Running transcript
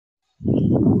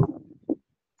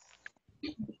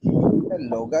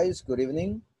Hello, guys. Good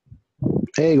evening.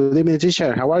 Hey, good evening,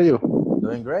 teacher. How are you?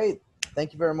 Doing great.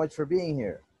 Thank you very much for being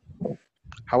here.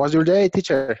 How was your day,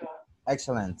 teacher?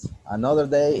 Excellent. Another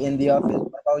day in the office.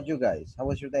 What about you guys? How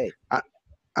was your day?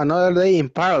 Another day in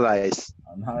paradise.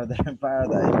 Another day in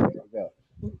paradise. There you go.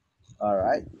 All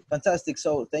right. Fantastic.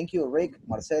 So thank you, Rick,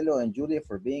 Marcelo, and Julia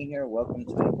for being here. Welcome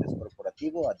to Ingles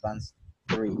Corporativo Advanced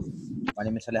 3. My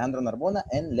name is Alejandro Narbona,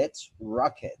 and let's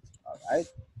rock it. All right.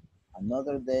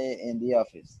 Another day in the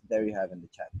office. There you have in the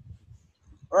chat.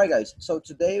 All right, guys. So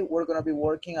today we're going to be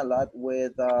working a lot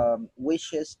with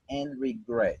wishes and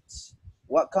regrets.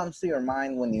 What comes to your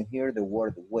mind when you hear the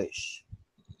word wish?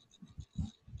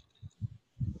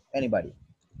 Anybody?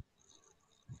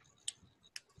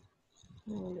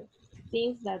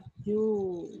 Things that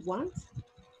you want.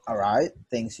 All right,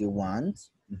 things you want.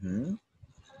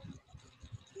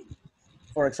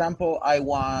 For example, I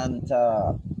want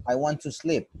to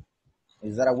sleep.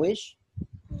 Is that a wish?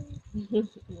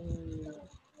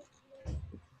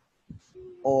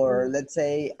 Or let's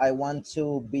say I want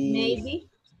to be.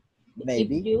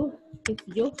 Maybe. If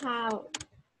you have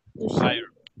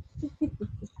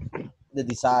The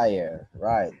desire,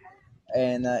 right?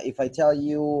 And if I tell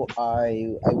you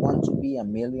I want to be a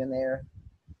millionaire,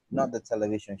 not the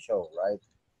television show, right?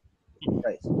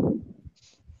 Right.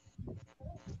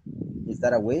 Is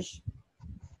that a wish?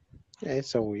 Yeah,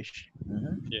 it's a wish.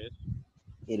 Yes.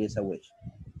 It is a wish.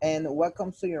 And what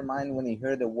comes to your mind when you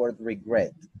hear the word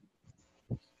regret?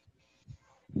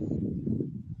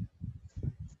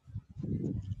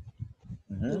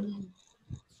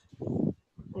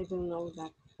 I don't know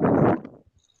that.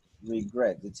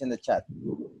 Regret. It's in the chat.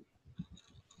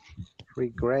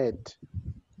 Regret.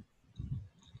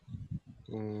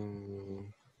 I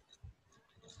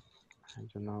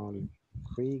don't know.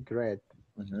 Regret.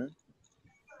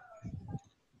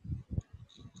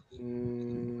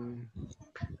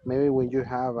 Maybe when you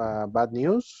have bad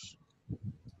news.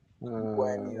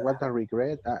 What a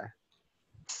regret.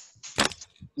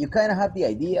 You kind of have the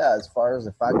idea as far as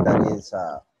the fact that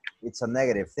it's a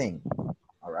negative thing.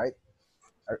 All right.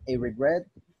 A regret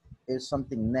is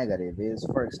something negative. Is,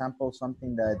 for example,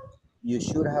 something that you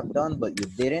should have done but you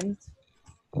didn't.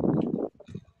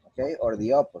 Okay, or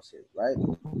the opposite, right?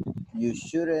 You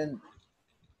shouldn't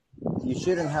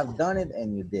have done it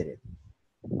and you did it.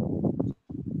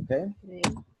 Okay.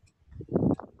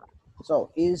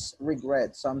 So is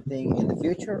regret something in the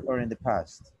future or in the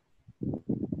past?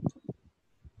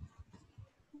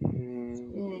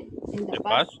 In the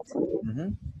past.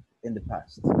 In the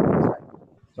past. Right.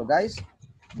 So guys,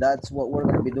 that's what we're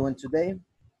going to be doing today.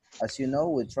 As you know,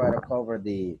 we try to cover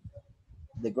the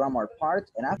grammar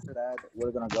part, and after that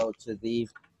we're going to go to the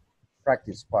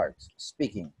practice part,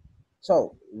 speaking.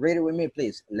 So read it with me,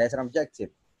 please. Lesson objective.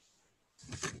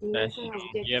 lesson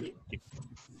objective.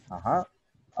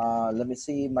 Let me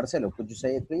see, Marcelo, could you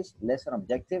say it, please? Lesson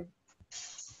objective.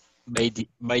 By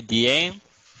the end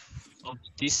of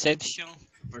this section,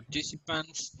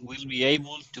 participants will be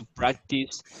able to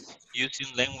practice using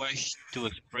language to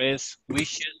express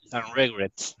wishes and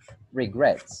regrets.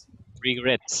 Regrets.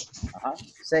 Regrets.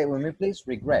 Say it with me, please.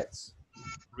 Regrets.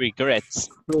 Regrets.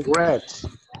 Regrets.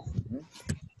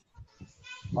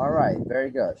 All right, very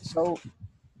good. So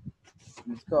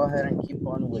let's go ahead and keep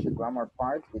on with the grammar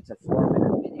part. It's a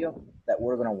 4-minute video that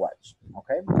we're gonna watch,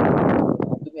 okay?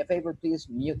 Do me a favor, please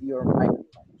mute your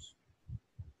microphones.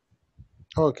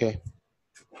 Okay.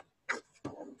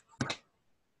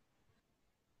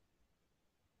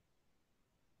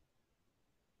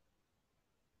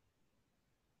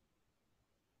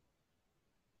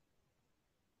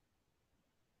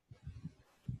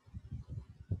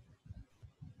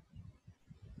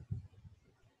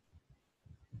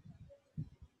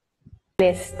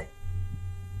 List.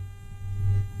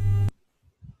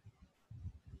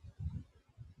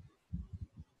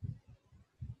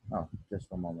 Oh,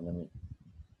 just a moment. Let me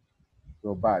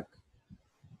go back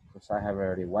because I have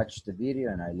already watched the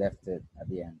video and I left it at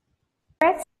the end.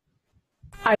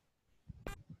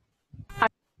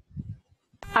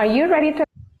 Are you ready to?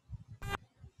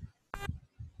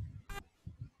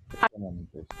 Just a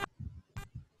moment, please.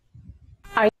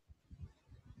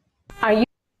 Are you?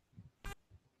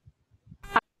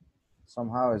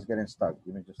 Somehow it's getting stuck.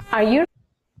 Give me just. Are you?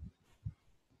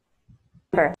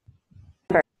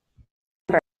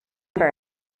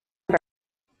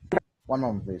 One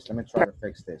moment, please. Let me try to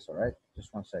fix this. All right,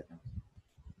 just 1 second.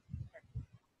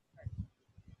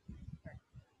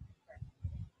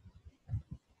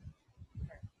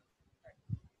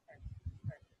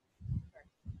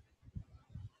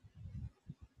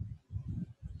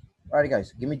 All right,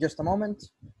 guys, give me just a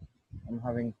moment. I'm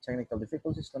having technical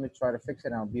difficulties. Let me try to fix it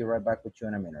and I'll be right back with you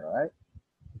in a minute, all right?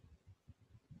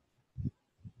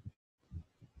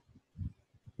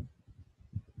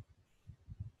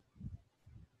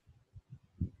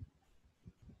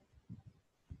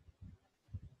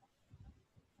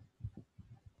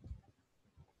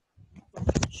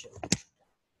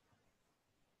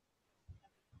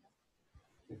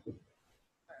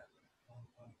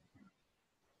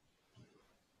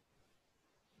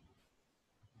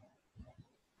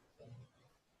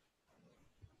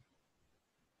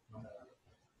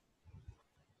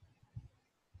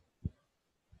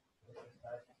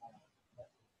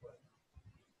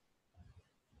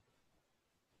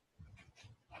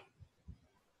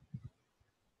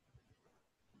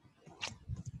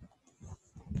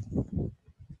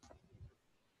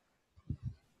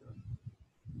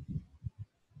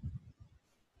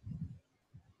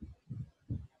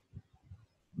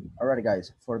 Alright,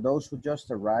 guys, for those who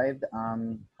just arrived,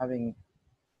 I'm having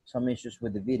some issues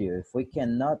with the video. If we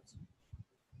cannot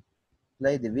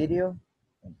play the video,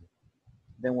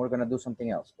 then we're gonna do something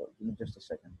else, but give me just a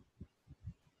second.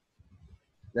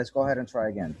 Let's go ahead and try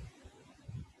again.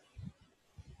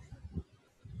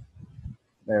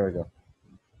 There we go.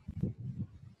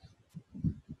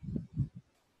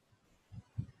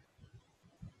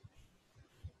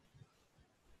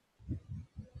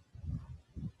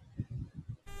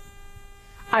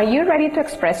 Are you ready to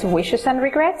express wishes and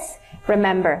regrets?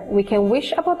 Remember, we can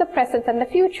wish about the present and the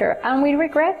future, and we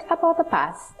regret about the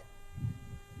past.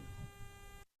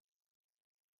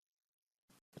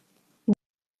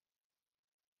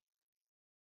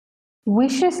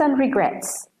 Wishes and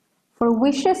regrets. For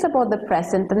wishes about the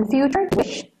present and future,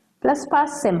 wish plus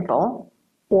past simple,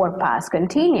 or past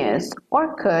continuous,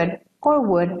 or could, or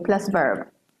would plus verb.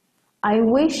 I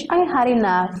wish I had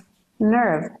enough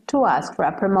nerve to ask for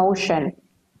a promotion.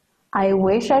 I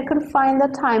wish I could find the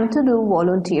time to do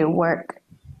volunteer work.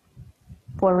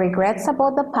 For regrets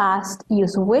about the past,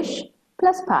 use wish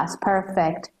plus past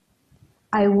perfect.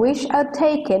 I wish I'd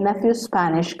taken a few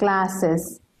Spanish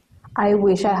classes. I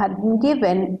wish I hadn't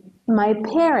given my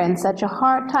parents such a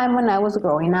hard time when I was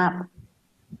growing up.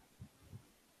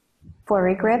 For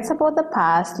regrets about the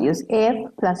past, use if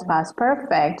plus past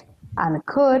perfect and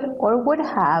could or would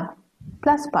have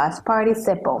plus past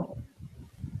participle.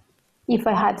 If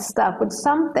I had stuck with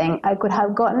something, I could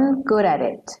have gotten good at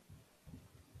it.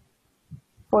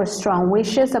 For strong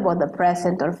wishes about the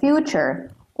present or future,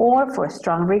 or for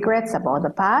strong regrets about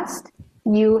the past,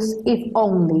 use if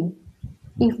only.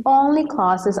 If only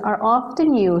clauses are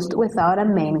often used without a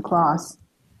main clause.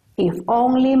 If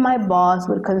only my boss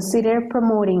would consider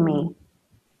promoting me.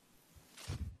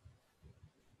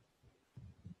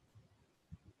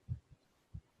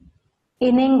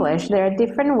 In English, there are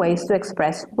different ways to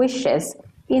express wishes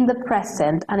in the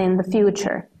present and in the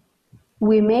future.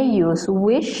 We may use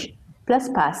wish plus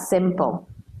past simple,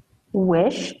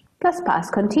 wish plus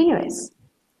past continuous,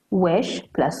 wish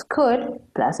plus could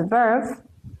plus verb,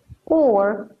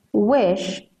 or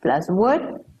wish plus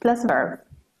would plus verb.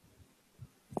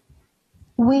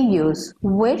 We use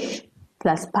wish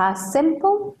plus past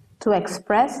simple to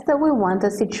express that we want a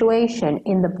situation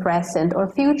in the present or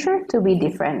future to be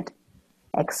different.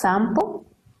 Example,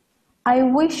 I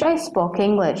wish I spoke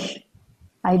English.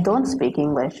 I don't speak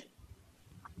English.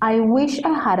 I wish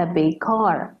I had a big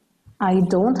car. I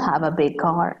don't have a big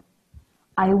car.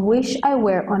 I wish I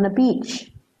were on a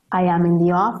beach. I am in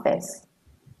the office.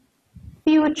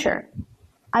 Future,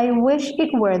 I wish it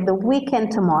were the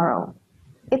weekend tomorrow.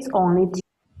 It's only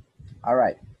All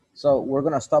right, so we're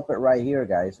gonna stop it right here,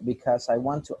 guys, because I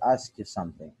want to ask you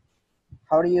something.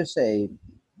 How do you say,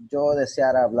 yo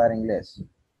deseara hablar inglés?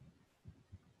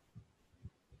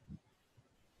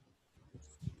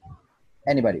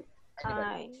 Anybody?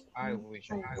 I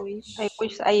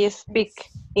wish I speak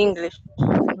English.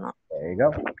 No. There you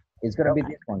go. It's gonna be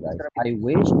this one, guys. I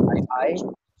wish I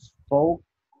spoke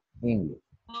English.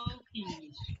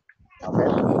 Okay.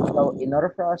 So in order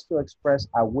for us to express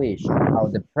a wish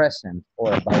about the present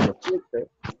or about the future,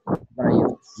 we're gonna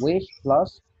use wish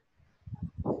plus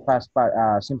past,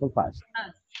 simple past.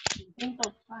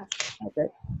 Okay.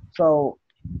 So,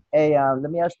 hey,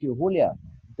 let me ask you, Julia,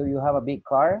 do you have a big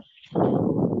car?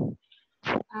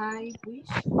 I wish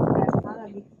I had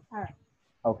a big car.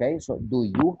 Okay. So, do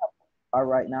you have a car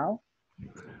right now?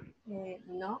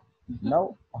 No.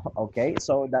 No. Okay.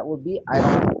 So that would be I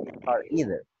don't have a big car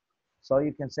either. So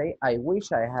you can say I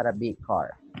wish I had a big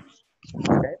car.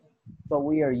 Okay. So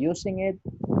we are using it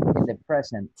in the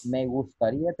present. Me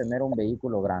gustaría tener un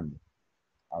vehículo grande.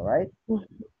 All right.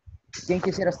 ¿Quién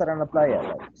quisiera estar en la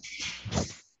playa?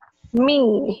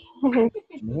 Me.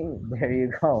 Me. There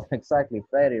you go. Exactly.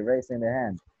 Freddy raising the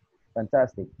hand.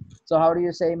 Fantastic. So how do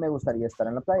you say me gustaría estar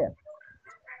en la playa?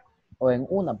 O en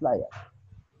una playa.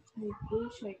 I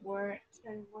wish I were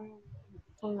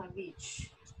on a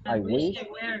beach. I wish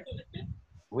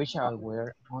Wish I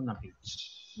were on a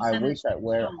beach. I wish I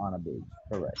were on a beach.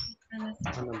 Correct.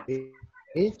 On a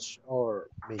beach or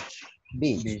beach?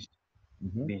 Beach. Beach.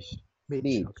 Mhm. Beach.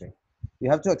 Beach. Okay. You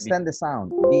have to extend the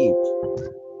sound. Beach.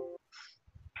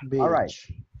 All right.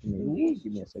 Beach.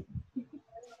 Give me a second.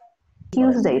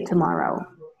 Tuesday tomorrow.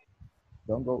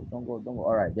 Don't go.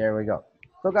 All right, there we go.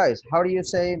 So guys, how do you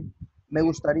say me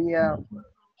gustaría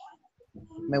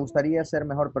ser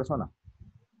mejor persona?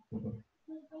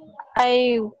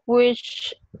 I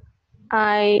wish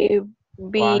I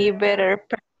Why? be better.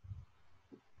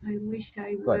 I wish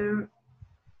I Good. were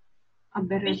a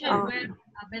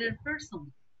better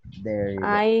person. There you go.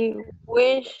 I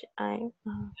wish I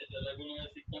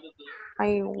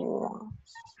was.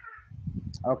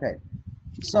 Okay.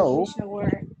 I So wish I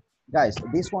were guys,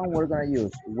 this one we're gonna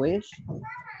use wish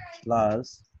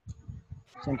plus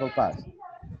simple past.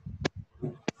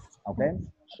 Okay.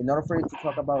 In order for you to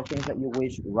talk about things that you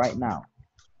wish right now,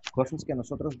 cosas que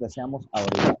nosotros deseamos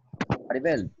ahorita.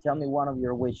 Maribel, tell me one of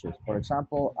your wishes. For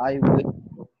example, I wish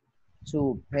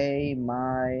to pay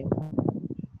my,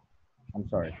 I'm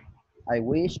sorry, I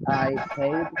wish I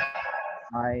paid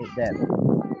my debt.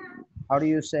 How do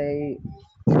you say,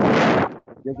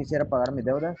 yo quisiera pagar mis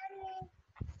deudas?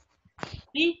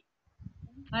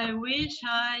 I wish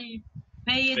I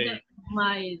paid Pay.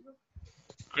 my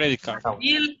Credit card.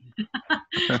 bill,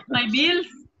 my bills.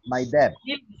 My debt.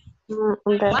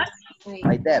 That,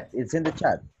 My debt. It's in the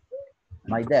chat.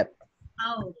 My debt.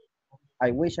 Oh,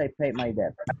 I wish I paid my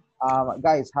debt.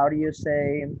 Guys, how do you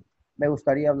say, me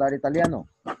gustaría hablar italiano?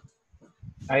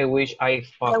 I wish I I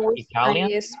spoke wish Italian.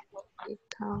 I speak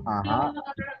Italian. Uh-huh.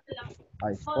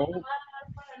 I spoke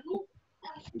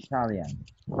Italian.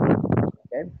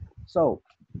 Okay. So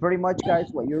pretty much, guys,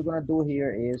 what you're gonna do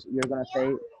here is you're gonna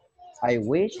say I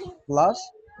wish plus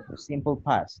simple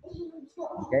past.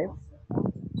 Okay.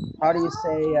 How do you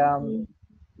say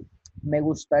me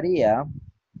gustaría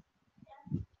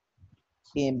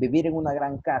vivir en una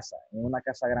gran casa, en una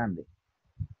casa grande?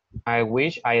 I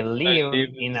wish I live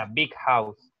live in a big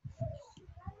house.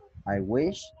 I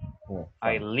wish. Oh,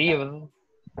 I lived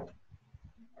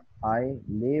I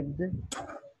lived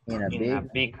in a in a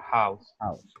big big house.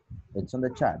 house. It's on the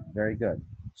chat. Very good.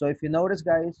 So if you notice,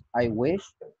 guys, I wish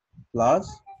plus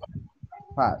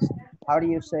past. How do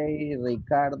you say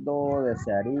Ricardo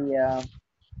desearía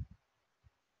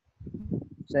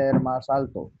ser más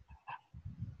alto?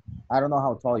 I don't know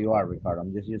how tall you are, Ricardo.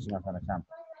 I'm just using as an example.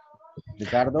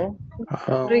 Ricardo,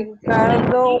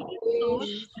 Ricardo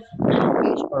wish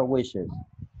wish or wishes?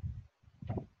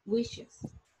 wishes.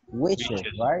 Wishes,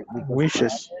 right? Because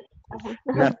Wishes.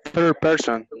 Not third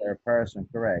person. third person,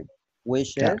 correct.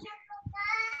 Wishes. Yeah.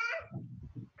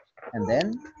 And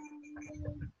then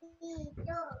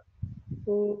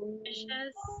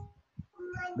wishes.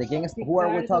 the king is, who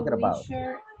are we talking about?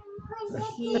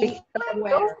 He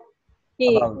were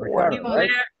he About Ricardo, were. right?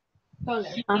 taller.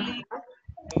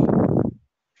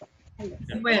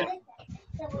 Where?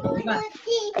 What?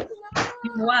 He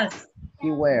was.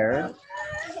 He were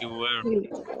You were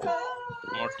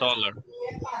more taller.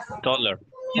 Taller.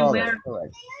 He taller, were.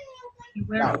 correct. He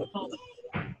were Now, taller.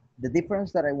 the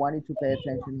difference that I want you to pay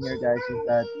attention here, guys, is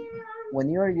that when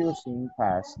you are using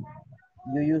past,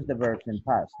 you use the verbs in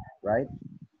past, right?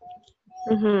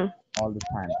 All the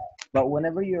time. But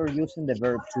whenever you're using the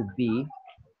verb to be,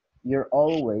 you're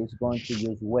always going to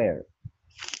use where.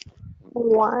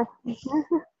 Why?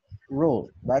 Rule,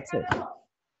 that's it.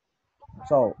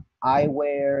 So I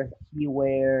wear, he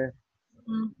wear.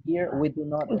 Here we do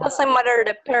not It have doesn't matter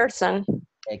the person.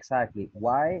 exactly.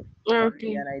 Why? Give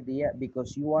Okay. you an idea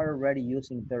because you are already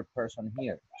using third person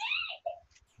here.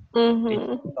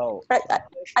 Mm-hmm. So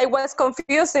I was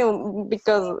confusing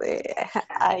because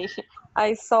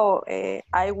I saw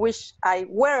I wish I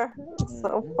were.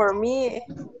 So for me,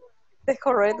 the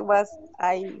correct was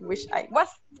I wish I was.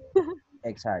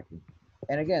 exactly.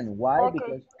 And again, why? Okay,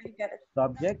 Because I get it.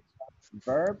 subject,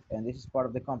 verb, and this is part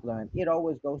of the complement. It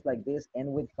always goes like this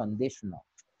and with conditional.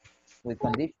 With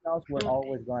conditionals, we're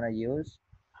always going to use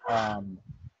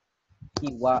he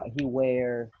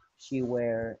wear, she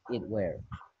wear, it wear.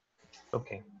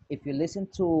 Okay. If you listen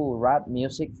to rap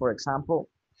music, for example,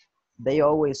 they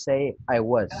always say I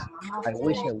was. I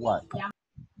wish I was.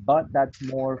 But that's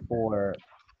more for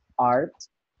art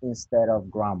instead of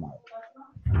grammar.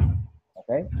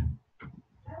 Okay?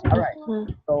 All right.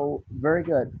 So very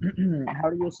good. How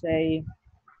do you say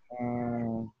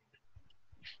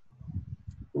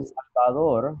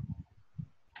Salvador.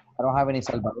 I don't have any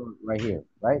Salvador right here,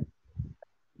 right?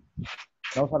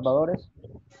 No Salvadores.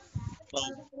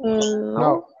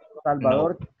 No.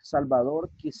 No. Salvador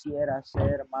quisiera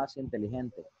ser más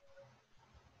inteligente.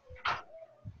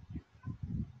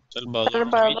 Salvador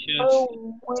Salvador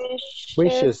wishes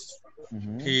Wishes.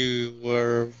 he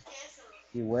were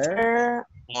He were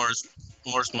more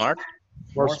smart.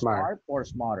 More more smart. smart or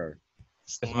smarter?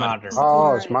 Smarter.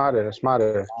 Oh, smarter,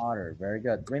 smarter. Smarter. Very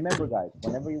good. Remember, guys,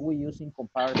 whenever we're using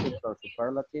comparatives or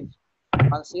superlatives,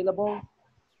 one syllable,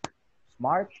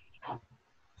 smart,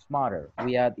 smarter.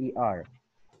 We add er.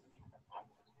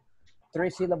 3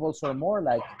 syllables or more,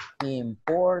 like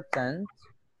important,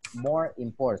 more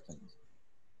important.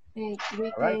 And we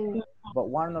All right? can But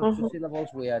 1 or 2 syllables,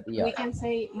 we add er. we can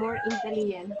say more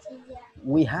intelligent.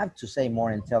 We have to say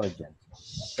more intelligent.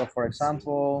 So, for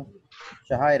example,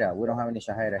 Shahira, we don't have any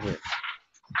Shahira here.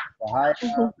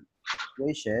 Shahira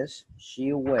wishes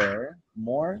she were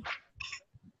more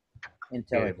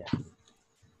intelligent.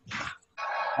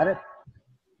 Got it?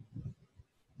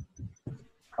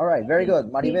 All right, very good.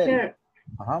 Maribel. Teacher,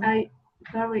 Uh-huh.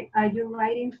 sorry, are you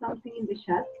writing something in the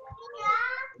chat?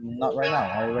 Not right now.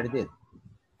 I already did.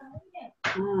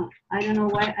 I don't know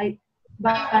why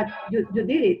but you did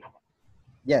it.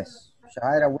 Yes.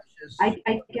 Shahira wishes.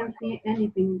 I can't see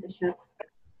anything in the chat.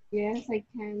 Yes, I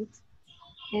can't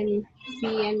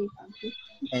see anything.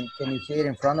 And can you see it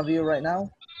in front of you right now?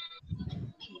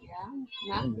 Yeah,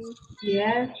 nothing.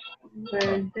 Yes,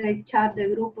 where they chat the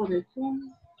grupo de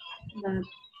Zoom, but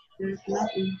there's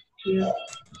nothing here.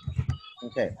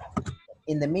 Okay.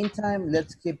 In the meantime,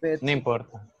 let's keep it No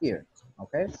importa. here.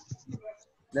 Okay?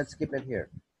 Let's keep it here.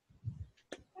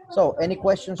 So, any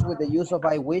questions with the use of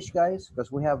I wish, guys? Because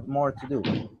we have more to do.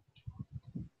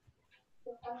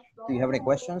 Do you have any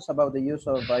questions about the use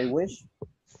of I wish?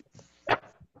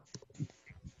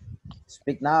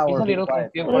 Speak now It's or a be little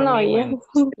quiet. confused for No, me yeah.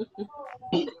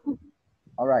 when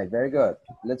All right, very good.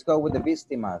 Let's go with the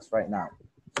víctimas right now.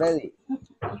 Freddy,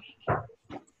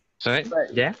 Sorry? Fred,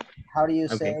 Yeah? how do you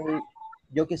Okay. say,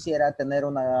 yo quisiera tener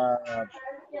una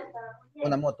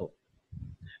moto?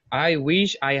 I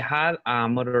wish I had a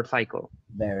motorcycle.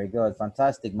 Very good,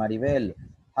 fantastic. Maribel,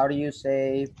 how do you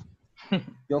say,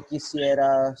 yo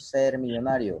quisiera ser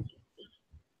millonario?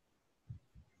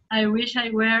 I wish I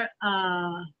were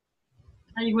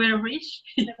rich.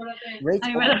 Rich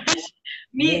I or were rich.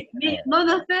 millionaire? No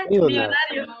sé,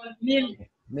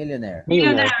 Millionaire.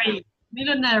 millonario.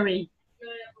 Millionaire.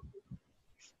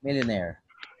 Millionaire.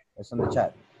 It's on the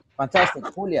chat. Fantastic.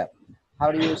 Julia,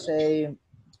 how do you say,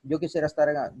 yo quisiera estar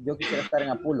en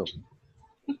Apulo?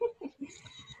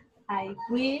 I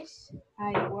wish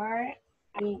I were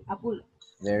in Apul.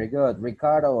 Very good.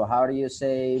 Ricardo, how do you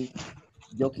say,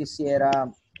 yo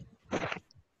quisiera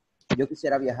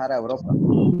viajar a Europa?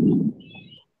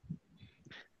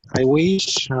 I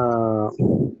wish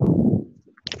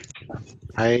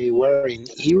I were in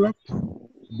Europe.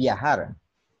 Viajar.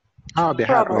 Oh,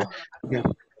 viajar. Travel. Yeah.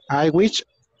 I wish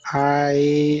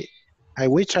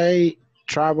I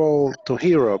travel to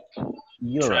Europe.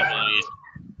 Europe.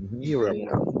 Europe.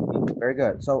 Very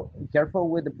good. So careful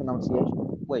with the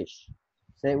pronunciation. Wish.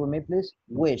 Say it with me, please.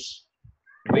 Wish.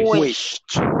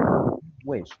 Wished.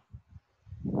 Wish.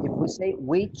 If we say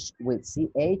which with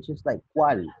CH, it's like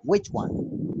cuál. Which one?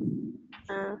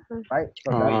 Right?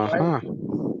 So that's right.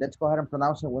 Let's go ahead and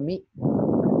pronounce it with me.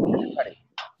 Everybody.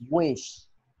 Wish.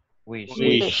 Wish.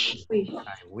 Wish.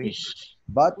 I wish.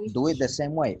 But do it the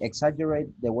same way. Exaggerate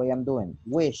the way I'm doing.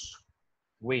 Wish.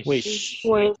 Wish. Wish.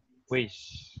 Wish.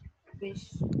 Wish. Wish.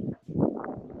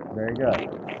 Very good.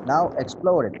 Now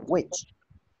explode it. Which?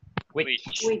 Which.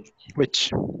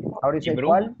 Which. How do you say Bruno?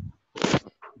 cuál?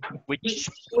 Which.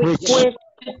 Which.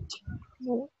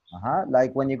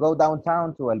 Like when you go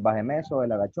downtown to El Bajemeso,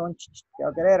 El Agachón, ¿qué va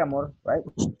a querer, amor? Right?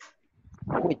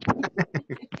 Which?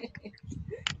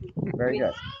 Very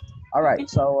good. All right,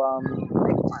 so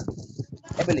next one.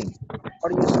 Evelyn, what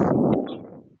do you say?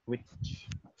 Which.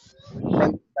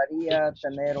 Me gustaría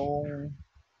tener un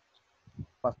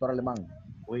pastor alemán.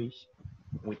 Wish.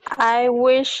 Which. I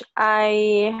wish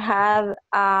I had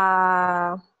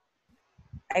a,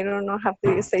 I don't know how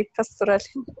do you say pastoral.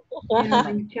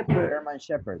 German Shepherd. German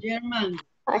Shepherd.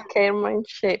 A German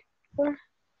Shepherd.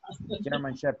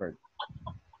 German Shepherd.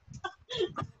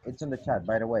 It's in the chat,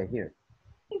 by the way, here.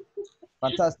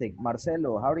 Fantastic.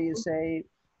 Marcelo, how do you say,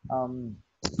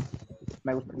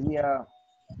 me gustaría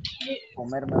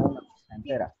comerme una pizza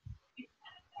entera?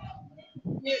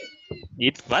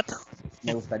 Eat what?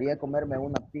 Me gustaría comerme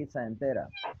una pizza entera.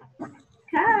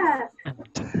 Cat.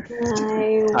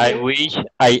 I wish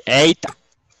I ate.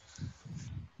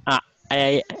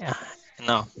 I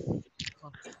no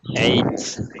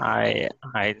ate.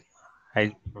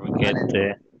 I forget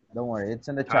the. Don't worry, it's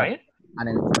in the chat. Right? An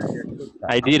entire pizza.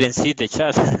 I didn't see the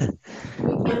chat.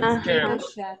 We can see Sure. the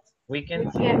chat. We We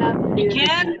can see. cannot see the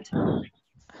Can't.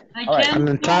 I All right. An can't.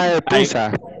 entire I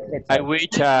pizza. I Pizza. wish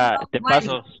the Why? pass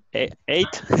of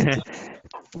eight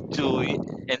to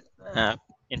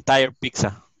entire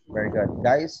pizza. Very good.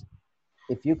 Guys,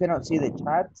 if you cannot see the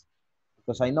chat,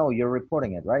 because I know you're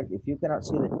reporting it, right? If you cannot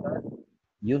see the chat,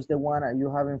 use the one that you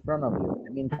have in front of you in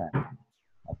the meantime.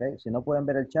 Okay, si no pueden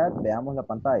ver el chat, veamos la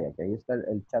pantalla, que ahí está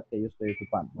el chat que yo estoy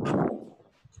ocupando.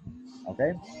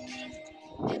 Okay,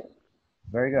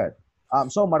 very good.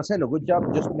 So Marcelo, good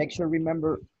job. Just make sure,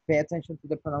 remember, pay attention to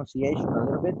the pronunciation a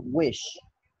little bit. Wish.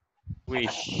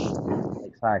 Wish.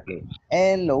 Exactly.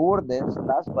 And Lourdes,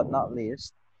 last but not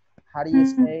least, how do you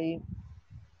say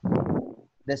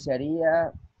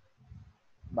desearía,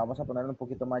 vamos a ponerle un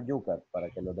poquito más yuca para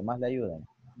que los demás le ayuden.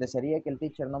 Desearía que el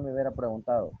teacher no me hubiera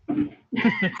preguntado.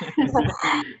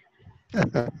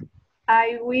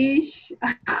 I wish,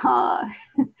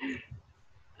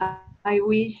 I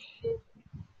wish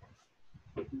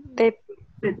The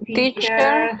the teacher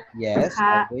teacher Yes,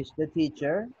 I wish the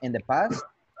teacher in the past.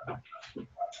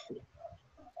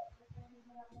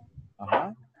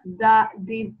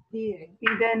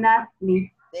 didn't ask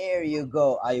me. There you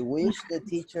go. I wish the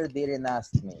teacher didn't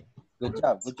ask me. Good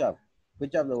job, good job.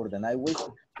 Good job, Lourdes. I wish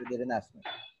the teacher didn't ask me.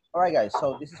 All right, guys,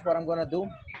 so this is what I'm gonna do.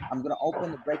 I'm gonna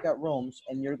open the breakout rooms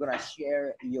and you're gonna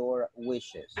share your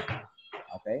wishes,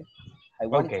 okay? I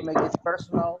want you to make this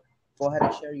personal. Go ahead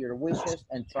and share your wishes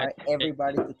and try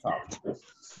everybody to talk,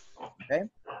 okay?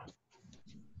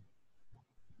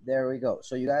 There we go.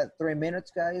 So you got 3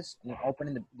 minutes, guys. I'm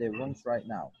opening the rooms right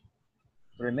now.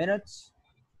 3 minutes.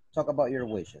 Talk about your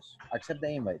wishes. Accept the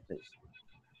invite, please.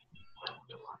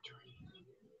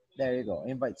 There you go.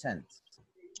 Invite sent.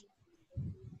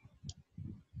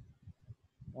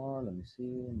 Oh, let me see.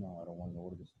 No, I don't want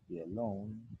Lourdes to be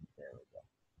alone. There we go.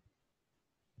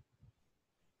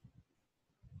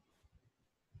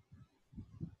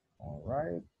 All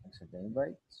right. Accept the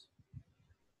invite.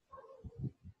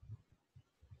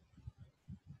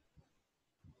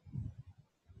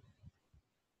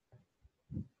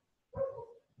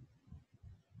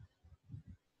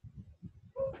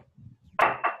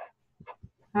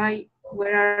 Hi,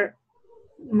 where are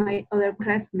my other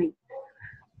classmates?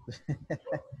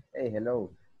 Hey, hello.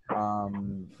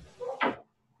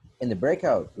 In the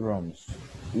breakout rooms,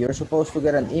 you're supposed to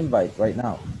get an invite right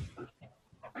now.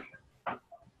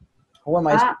 Who am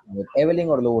I speaking with, Evelyn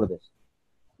or Lourdes?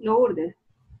 Lourdes.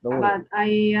 Lourdes. But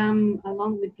I am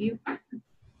along with you.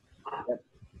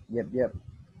 Yep.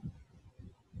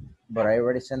 But I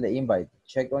already sent the invite.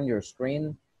 Check on your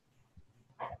screen.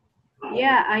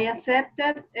 Yeah, I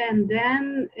accepted, and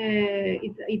then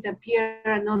it appeared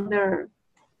another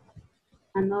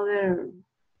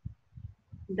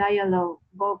dialogue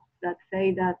box that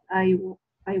say that I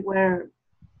were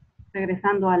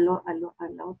regresando a la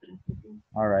otra.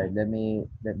 All right, let me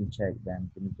check then.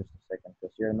 Give me just a second,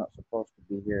 because you're not supposed to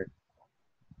be here.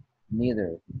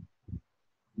 Neither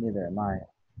am I.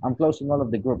 I'm closing all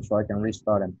of the groups so I can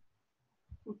restart them.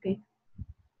 Okay.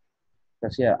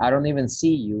 Because yeah, I don't even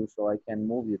see you, so I can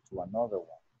move you to another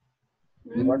one.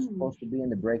 You are supposed to be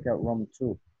in the breakout room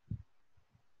too,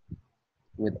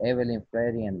 with Evelyn,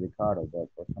 Freddie, and Ricardo, but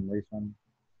for some reason,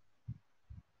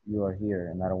 you are here,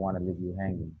 and I don't want to leave you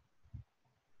hanging.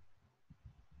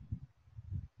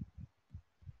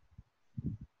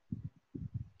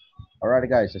 All right,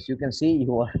 guys, as you can see,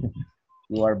 you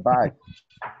are back.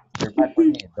 You're back with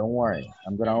me. Don't worry.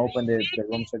 I'm gonna open the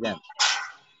rooms again.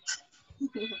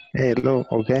 Hello,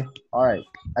 okay. All right,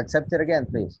 accept it again,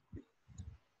 please.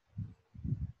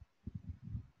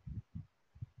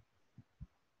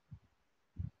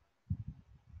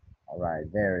 All right,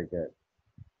 very good.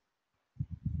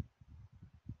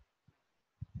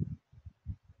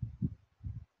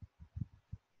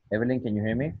 Evelyn, can you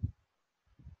hear me?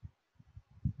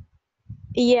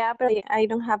 Yeah, but I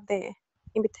don't have the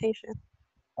invitation.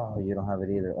 Oh, you don't have it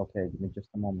either. Okay, give me just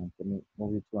a moment. Let me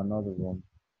move you to another room.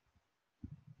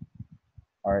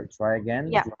 All right, try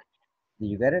again. Yeah. Did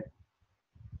you get it?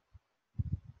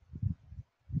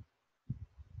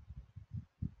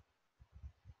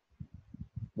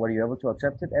 Were you able to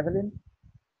accept it, Evelyn?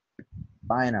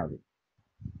 Finally,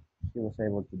 she was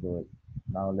able to do it.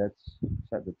 Now let's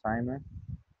set the timer.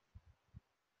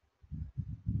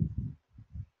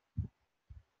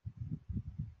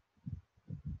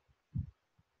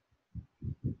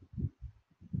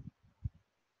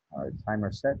 All All right,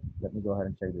 timer set. Let me go ahead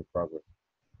and check the progress.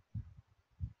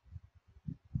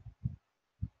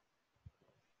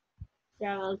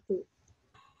 Travel to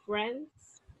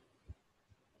France.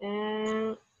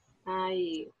 And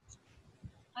I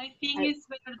think it's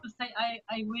better to say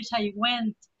I wish I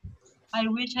went. I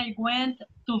wish I went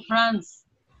to France.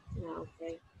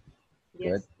 okay.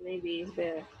 Yes, maybe it's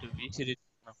better. To visit it.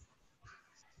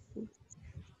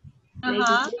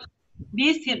 No.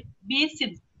 Visited.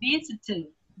 Visited.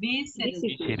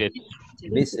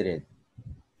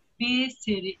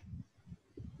 Visited.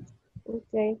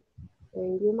 Okay.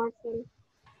 Thank you, Marcel.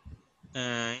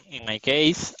 In my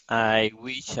case, I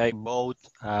wish I bought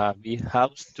a big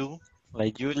house too,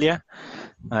 like Julia.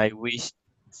 I wish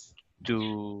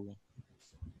to.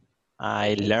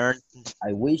 I learned.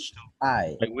 I wish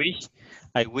I.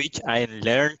 I wish I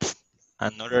learned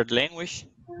another language.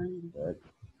 Good.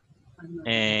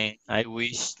 And I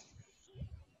wish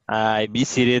I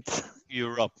visited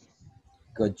Europe.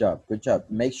 Good job. Good job.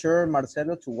 Make sure,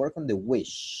 Marcelo, to work on the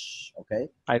wish. Okay.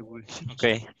 I wish.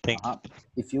 Okay. Thank you.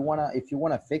 If you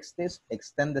wanna fix this,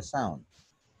 extend the sound.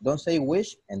 Don't say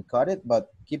wish and cut it,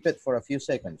 but keep it for a few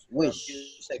seconds. Wish.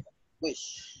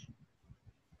 Wish.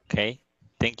 Okay.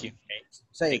 Thank you.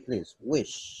 Say it, please.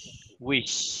 Wish.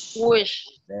 Wish. Wish.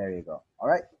 There you go. All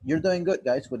right. You're doing good,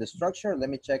 guys, with the structure. Let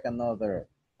me check another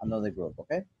group,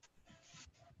 okay?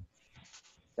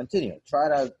 Continue. Try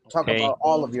to talk about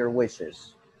all of your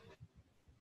wishes.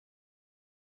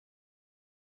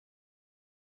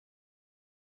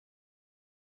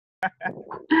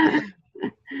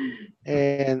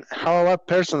 And how about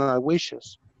personal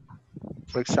wishes?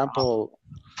 For example,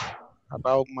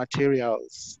 about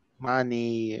materials,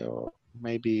 money, or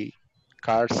maybe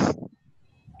cars.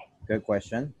 Good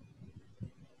question.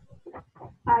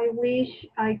 I wish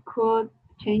I could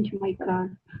change my car.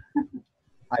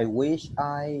 I wish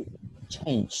I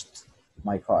changed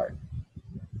my car.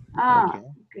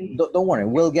 Okay. Don't worry,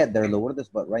 we'll get there, Lourdes,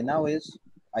 but right now is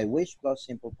I wish plus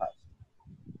simple past.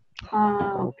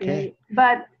 Okay.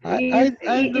 But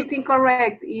it's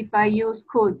incorrect if I use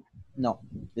could. No,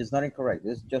 it's not incorrect.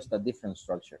 It's just a different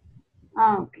structure.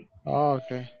 Okay.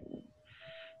 Okay.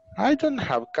 I don't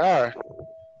have car,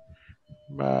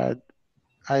 but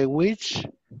I wish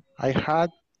I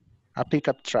had a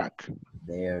pickup truck.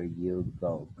 There you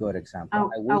go. Good example.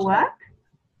 What?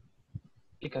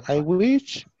 I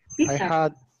wish I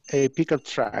had a pickup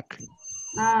truck.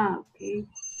 Okay.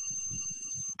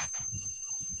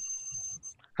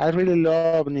 I really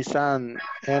love Nissan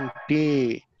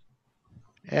MP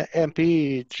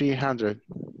 300.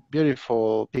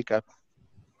 Beautiful pickup.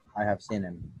 I have seen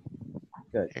him.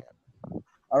 Good.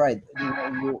 All right.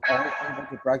 Were you all able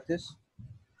to practice?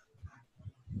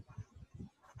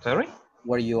 Sorry?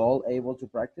 Were you all able to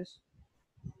practice?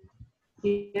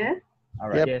 Yes. All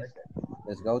right. Yes.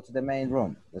 Let's go to the main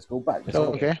room. Let's go back.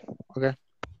 Okay.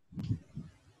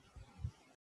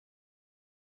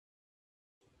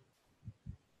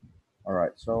 All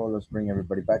right. So let's bring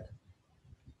everybody back.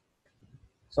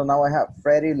 So now I have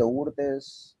Freddy,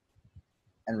 Lourdes,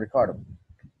 and Ricardo.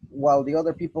 While the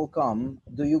other people come,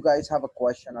 do you guys have a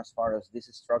question as far as this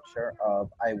structure of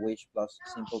I wish plus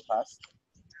simple past?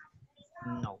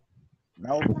 No.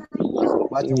 No?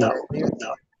 Clear?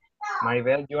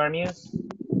 Maribel, you are mute.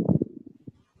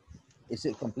 Is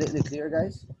it completely clear,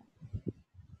 guys?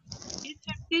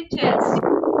 Teachers,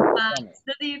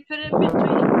 the difference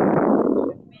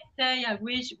between we say I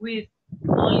wish with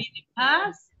only the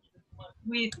past,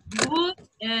 with good,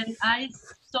 and I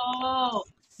saw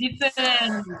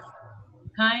different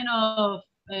kind of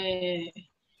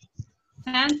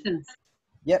sentence.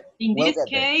 Yep. In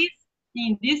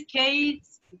this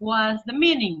case, was the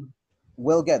meaning.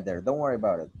 We'll get there. Don't worry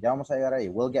about it. Ya vamos a llegar ahí.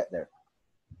 We'll get there.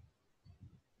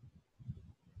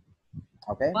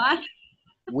 Okay? What?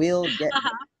 We'll get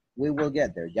there. We will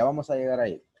get there. Ya vamos a llegar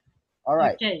ahí. All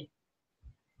right. Okay.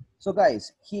 So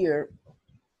guys, here,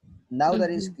 now that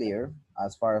it's clear,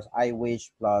 as far as I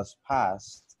wish plus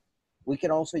past, we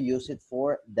can also use it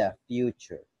for the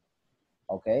future.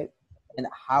 Okay? And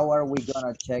how are we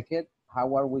gonna check it?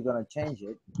 How are we gonna change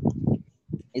it?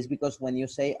 It's because when you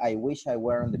say, I wish I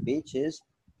were on the beaches,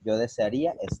 yo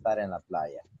desearía estar en la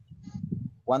playa.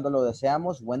 Cuando lo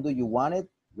deseamos, when do you want it?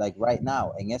 Like right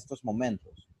now, en estos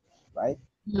momentos, right?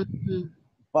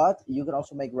 But you can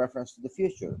also make reference to the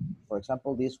future. For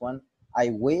example, this one,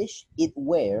 I wish it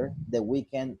were the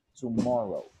weekend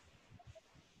tomorrow.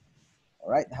 All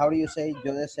right, how do you say,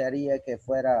 yo desearía que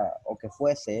fuera o que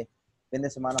fuese fin de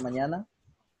semana mañana?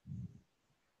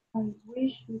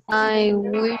 I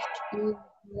wish you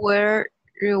were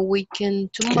the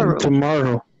weekend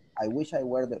tomorrow. I wish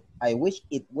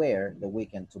it were the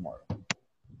weekend tomorrow.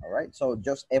 All right. So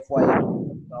just FYI,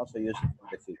 you can also use it for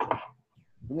the future.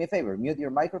 Do me a favor, mute your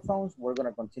microphones. We're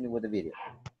gonna continue with the video.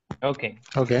 Okay.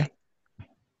 Okay.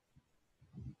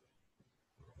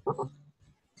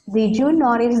 Did you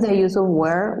notice the use of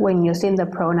were when using the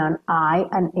pronoun I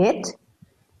and it?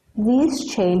 This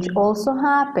change also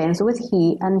happens with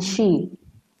he and she.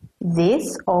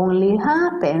 This only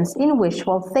happens in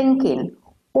wishful thinking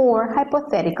or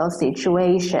hypothetical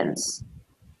situations.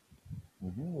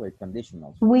 With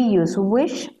conditionals. We use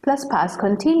wish plus past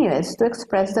continuous to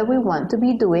express that we want to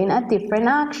be doing a different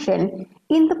action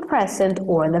in the present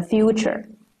or the future.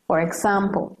 For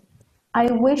example,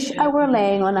 I wish I were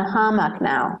laying on a hammock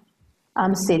now.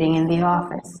 I'm sitting in the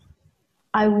office.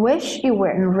 I wish it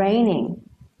weren't raining.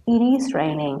 It is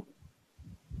raining.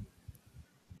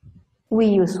 We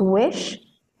use wish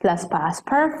plus past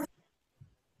perfect.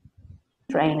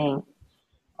 Raining.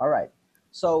 All right.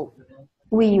 So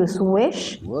we use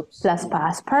wish plus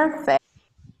past perfect.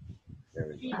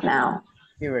 There it is. Now.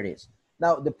 Here it is.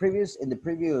 Now in the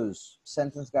previous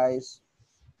sentence, guys,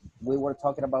 we were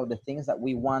talking about the things that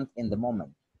we want in the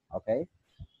moment. Okay.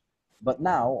 But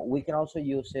now we can also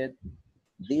use it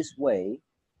this way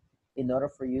in order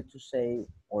for you to say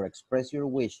or express your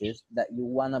wishes that you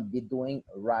want to be doing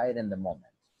right in the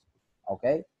moment.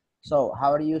 Okay? So,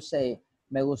 how do you say,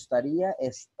 me gustaría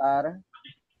estar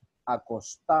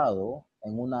acostado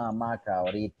en una hamaca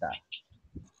ahorita?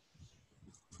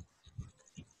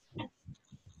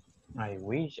 I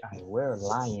wish I were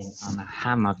lying on a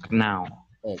hammock now.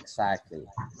 Exactly.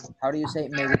 How do you say,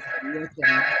 me gustaría que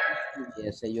no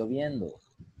estuviese lloviendo?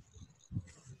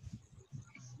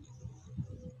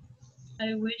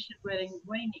 I wish it weren't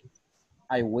raining.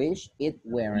 I wish it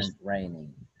weren't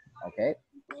raining. Okay?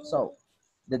 So,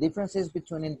 the differences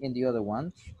between in the other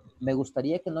ones, me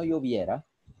gustaría que no lloviera.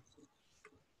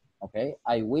 Okay?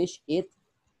 I wish it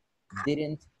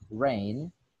didn't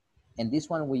rain. And this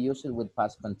one we use it with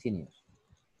past continuous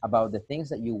about the things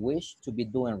that you wish to be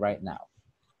doing right now.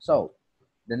 So,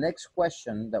 the next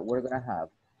question that we're gonna have,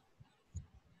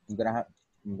 I'm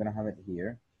gonna have it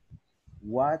here.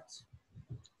 What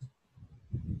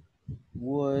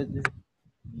would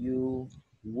you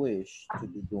wish to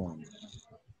be doing?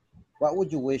 What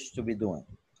would you wish to be doing?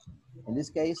 In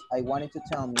this case, I wanted to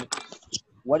tell me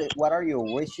what are your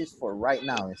wishes for right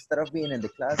now? Instead of being in the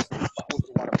class, what would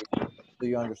you want to be doing? Do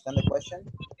you understand the question?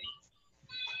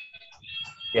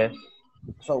 Yes.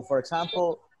 So, for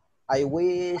example, I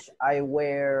wish I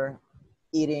were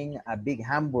eating a big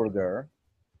hamburger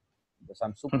because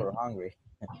I'm super hungry.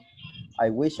 I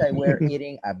wish I were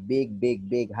eating a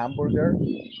big hamburger,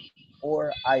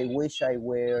 or I wish I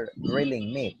were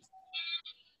grilling meat,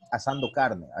 asando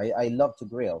carne. I love to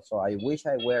grill, so I wish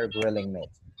I were grilling meat.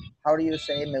 How do you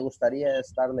say me gustaría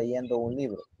estar leyendo un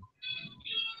libro?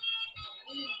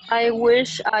 I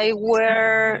wish I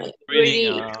were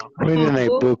reading Reading a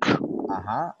book.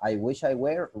 I wish I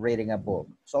were reading a book.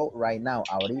 So right now,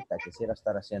 ahorita quisiera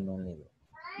estar haciendo un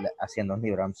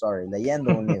libro. I'm sorry,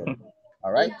 leyendo un libro.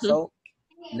 All right, so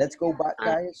let's go back,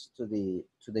 guys, to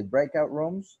the breakout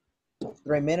rooms.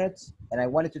 3 minutes, and I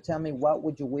wanted to tell me what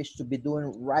would you wish to be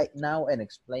doing right now and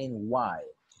explain why.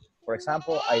 For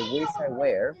example, I wish I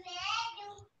were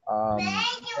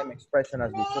same expression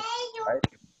as before, right?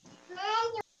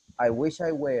 I wish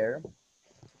I were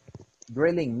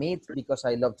grilling meat because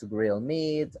I love to grill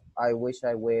meat. I wish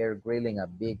I were grilling a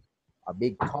big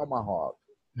tomahawk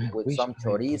with some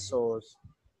chorizos,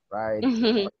 right?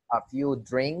 A few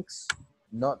drinks,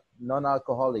 not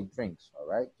non-alcoholic drinks, all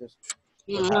right? Just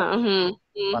Fanta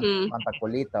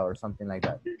Colita or something like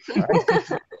that. All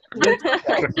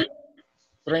right?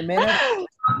 3 minutes.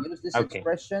 Use this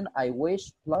expression. I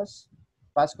wish plus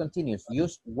past continuous.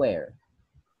 Use where.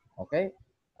 Okay.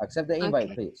 Accept the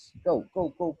invite, please. Go.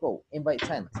 Invite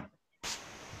sent.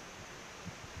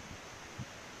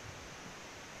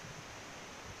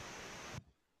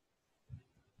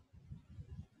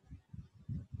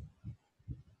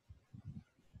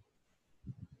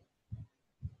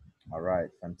 All right,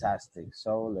 fantastic.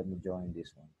 So let me join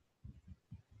this one.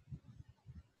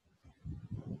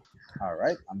 All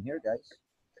right, I'm here, guys.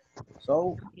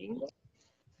 So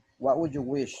what would you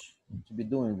wish to be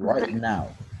doing right now?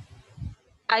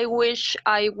 I wish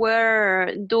I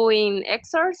were doing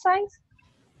exercise.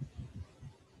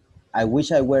 I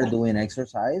wish I were doing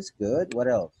exercise. Good. What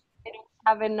else? I don't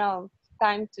have enough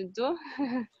time to do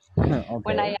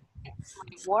when I am at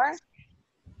my work.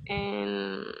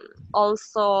 And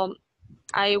also,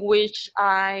 I wish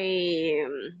I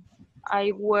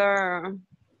were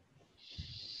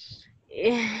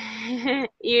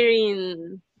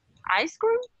eating ice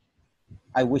cream.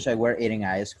 I wish I were eating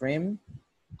ice cream.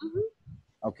 Mhm.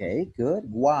 Okay, good.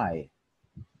 Why?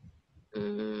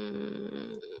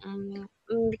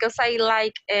 Because I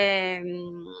like the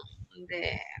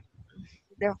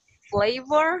the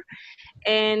flavor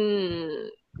and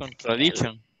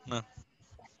Contradiction. No.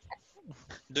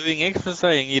 Doing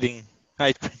exercise and eating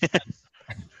ice cream.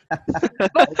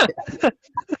 but it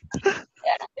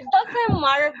doesn't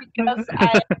matter because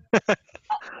I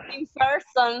in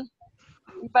person,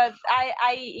 but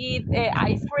I eat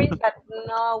ice cream, but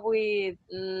not with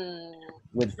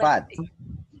With let's fat. see,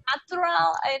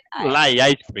 natural. Like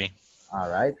ice cream. All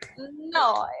right.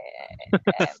 No,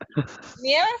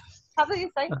 miel. How do you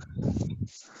say?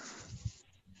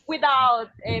 Without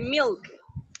milk.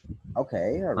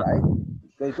 Okay, all right.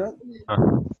 Good, good. Uh,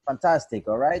 Fantastic,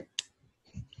 all right.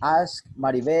 Ask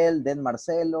Maribel, then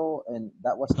Marcelo, and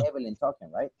that was Evelyn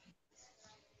talking, right?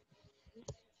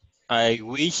 I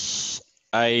wish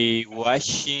I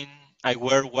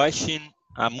were watching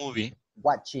a movie.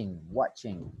 Watching.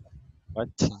 Watching. Uh,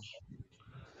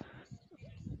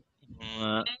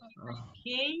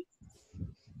 Okay.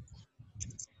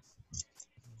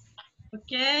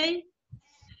 Okay.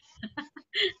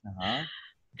 Uh-huh.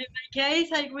 In my case,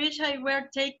 I wish I were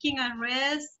taking a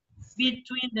rest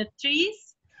between the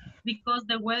trees because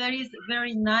the weather is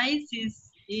very nice.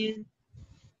 It's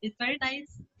very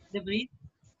nice. The breeze.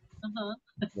 Uh-huh.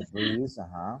 The breeze,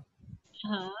 uh-huh.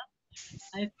 Uh-huh.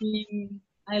 I think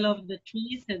I love the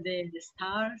trees and the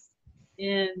stars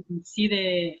and see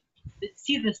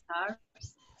the stars.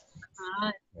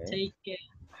 Okay. Take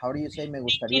How do you say me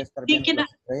gustaría estar viendo thinking. las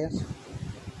estrellas?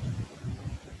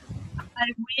 I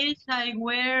wish I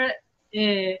were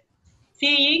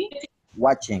seeing,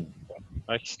 Watching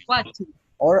watching,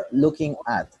 or looking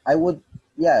at. I would,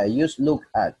 yeah, use look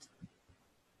at.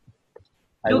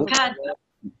 I would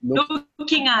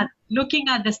looking at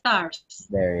the stars.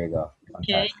 There you go.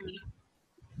 Okay. Fantastic.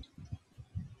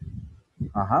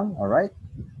 Uh-huh, all right.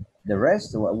 The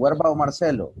rest, what about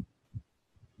Marcelo?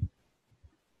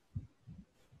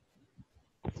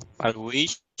 I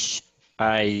wish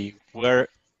I were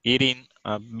eating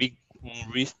a big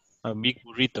burrito, a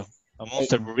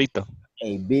monster burrito.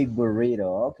 A big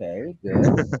burrito, okay, good.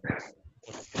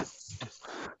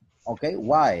 Okay,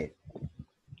 why?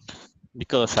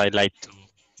 Because I like to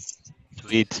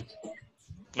eat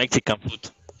Mexican food.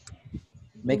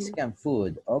 Mexican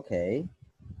food, okay.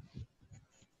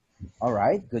 All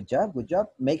right, good job, good job.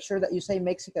 Make sure that you say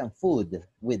Mexican food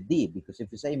with D, because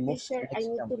if you say Teacher, I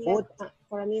need Mexican to food, let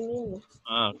for a minute.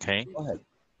 Okay. Go ahead.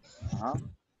 Uh-huh.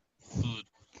 Food.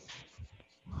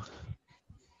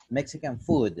 Mexican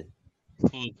food.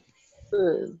 Food.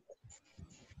 Food.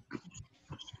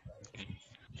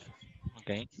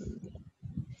 Okay.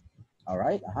 All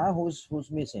right. Uh-huh.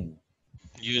 Who's missing?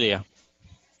 Julia.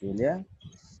 Julia.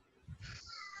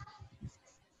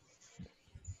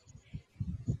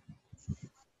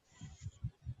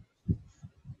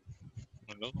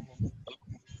 Hello?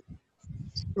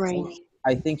 Right.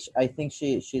 I think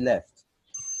she left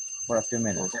for a few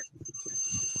minutes.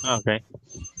 Okay.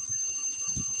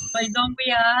 Why don't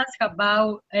we ask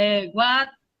about what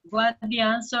the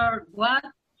answer what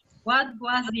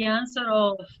was the answer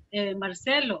of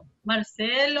Marcelo?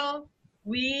 Marcelo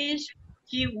wish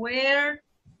he were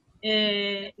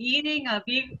eating a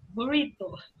big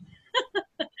burrito.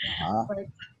 Uh-huh.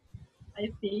 I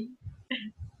think.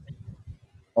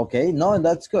 Okay, no,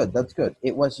 that's good. That's good.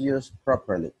 It was used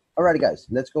properly. All right, guys,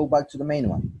 let's go back to the main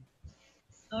one.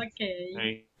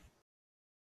 Okay.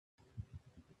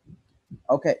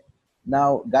 Okay.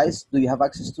 Now, guys, do you have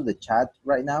access to the chat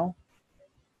right now?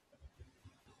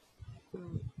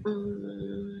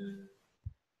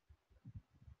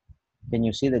 Can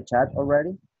you see the chat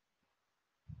already?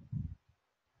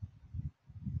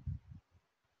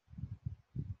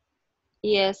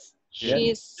 Yes,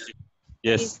 Yes.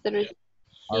 Yes.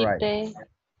 All right.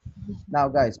 Now,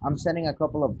 guys, I'm sending a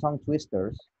couple of tongue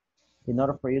twisters in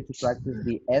order for you to practice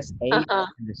the SH and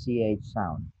the CH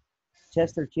sound.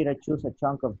 Chester Cheetah chews a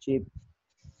chunk of cheap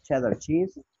cheddar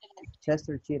cheese.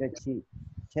 Chester Cheetah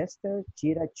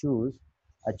chews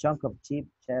a chunk of cheap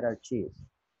cheddar cheese.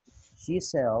 She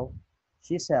sells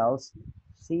seashells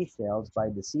by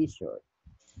the seashore.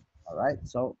 All right,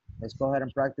 so let's go ahead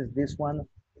and practice this one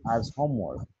as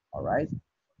homework. All right.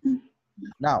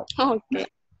 Now, okay.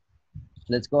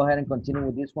 Let's go ahead and continue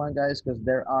with this one, guys, because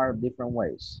there are different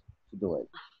ways to do it.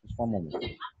 Just one moment.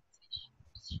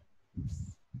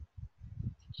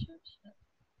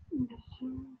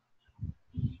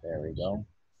 There we go.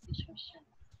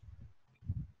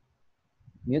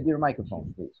 Mute your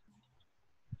microphone,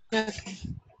 please.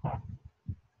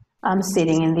 I'm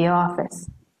sitting in the office.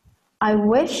 I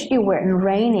wish it weren't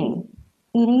raining.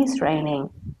 It is raining.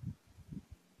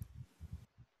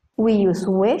 We use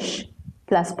wish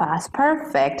plus past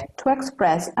perfect to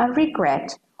express a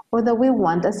regret or that we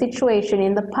want a situation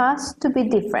in the past to be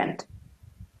different.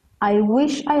 I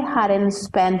wish I hadn't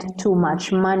spent too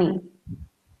much money.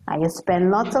 I spent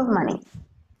lots of money.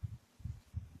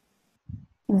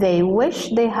 They wish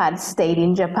they had stayed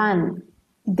in Japan.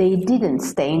 They didn't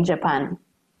stay in Japan.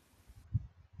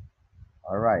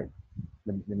 All right.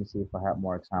 Let me see if I have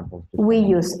more examples. We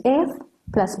use if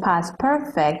plus past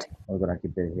perfect. We're going to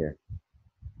keep it here.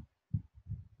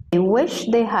 They wish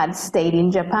they had stayed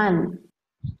in Japan.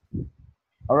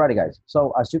 Alrighty, guys.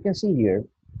 So as you can see here,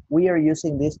 we are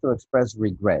using this to express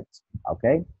regret,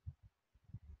 okay?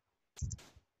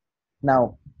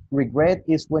 Now, regret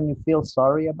is when you feel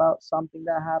sorry about something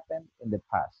that happened in the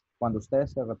past. Cuando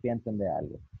ustedes se arrepienten de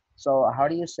algo. So how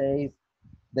do you say,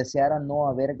 deseara no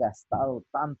haber gastado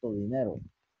tanto dinero?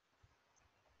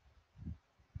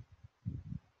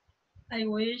 I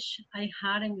wish I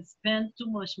hadn't spent too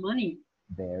much money.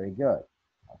 Very good.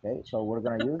 Okay, so we're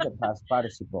going to use the past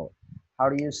participle. How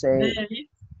do you say,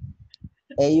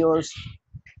 ellos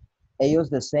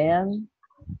desean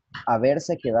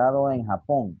haberse quedado en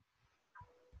Japón?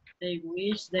 They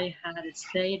wish they had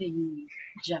stayed in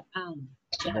Japan.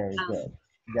 Very good.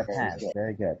 Japan,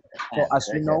 very good. So as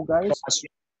you know, guys,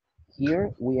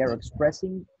 here we are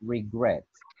expressing regret.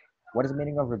 What is the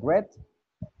meaning of regret?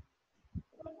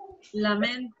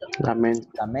 Lamento.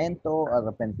 Lamento,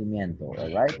 arrepentimiento,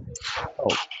 all right? So,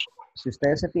 si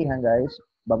ustedes se fijan, guys,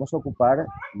 vamos a ocupar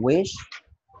wish,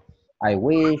 I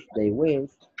wish, they wish,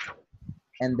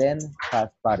 and then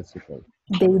past participle.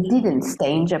 They didn't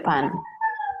stay in Japan.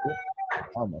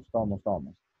 Almost.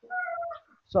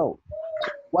 So,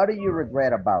 what do you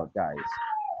regret about, guys?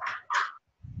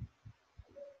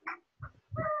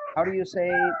 How do you say,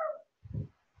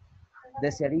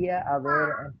 desearía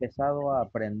haber empezado a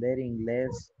aprender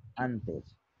inglés antes?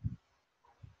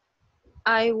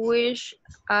 I wish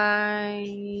I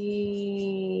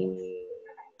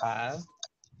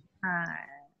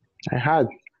had.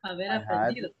 Haber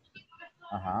aprendido.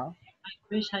 Uh-huh. I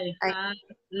wish I had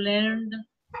learned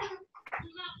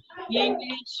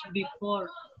English before.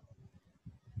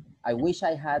 I wish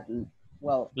I had,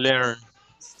 well, Learn.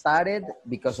 started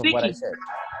because of what I said.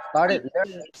 Started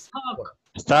learning.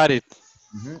 Started.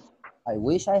 I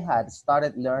wish I had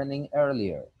started learning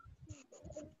earlier.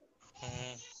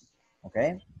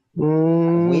 Okay?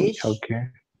 Wish. Okay.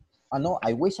 No,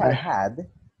 I wish I had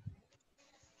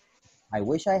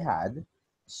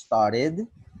started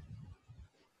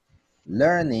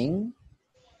learning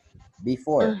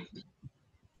before.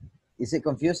 Is it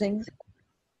confusing?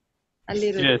 a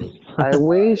little Yes. bit. I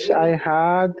wish I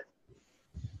had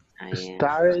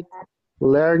started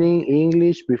learning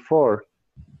English before.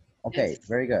 Okay,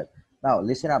 very good. Now,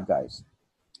 listen up, guys.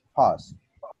 Pause.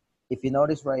 If you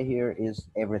notice right here is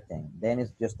everything, then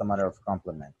it's just a matter of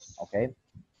complement, okay?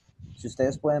 Si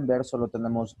ustedes pueden ver, solo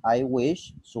tenemos I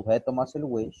wish, sujeto más el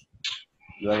wish,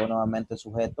 luego nuevamente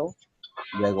sujeto,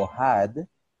 luego had,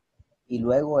 y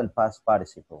luego el past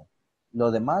participle. Lo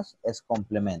demás es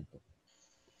complemento,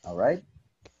 all right?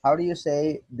 How do you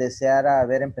say deseara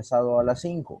haber empezado a las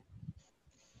 5?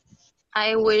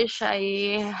 I wish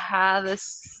I had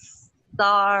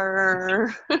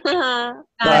started.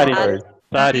 Started.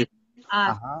 At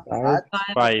At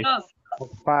 5 o'clock.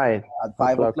 5. At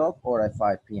 5 o'clock or at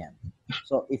 5 p.m.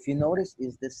 So if you notice,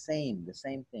 it's the same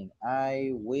thing.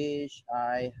 I wish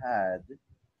I had.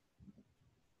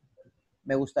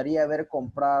 Me gustaría haber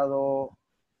comprado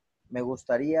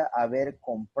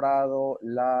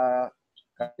la.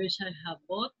 I wish I had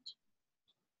bought.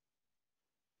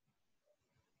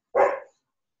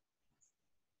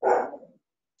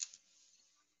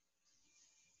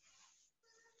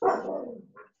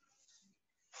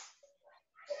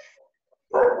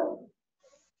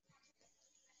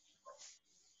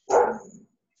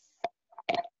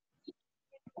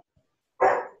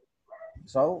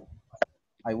 So,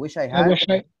 I wish I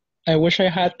had. I wish I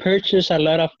had purchased a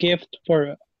lot of gifts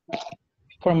for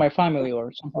my family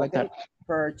or something like that.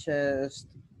 Purchased,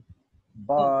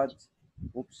 bought,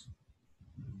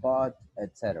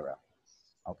 etc.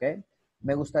 Okay.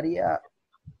 Me gustaría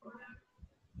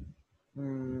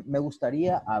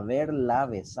haberla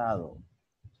besado.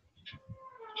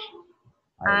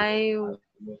 I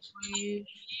wish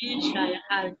I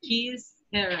had kissed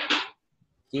her.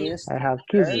 Kissed I have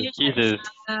her Jesus.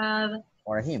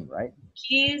 or him, right?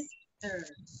 Kissed her.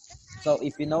 So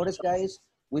if you notice, guys,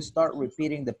 we start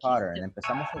repeating the pattern.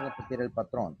 Empezamos a repetir el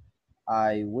patrón.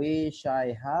 I wish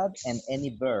I had and any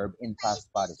verb in past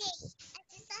participle.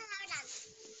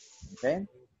 Okay?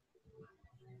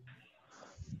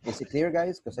 Is it clear,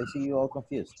 guys? Because I see you all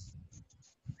confused.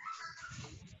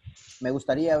 Me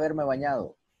gustaría haberme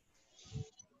bañado.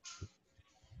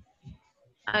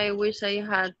 I wish I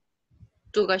had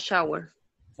took a shower.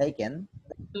 Taken.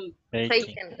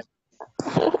 Taken.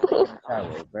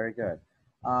 Shower. Very good.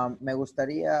 Me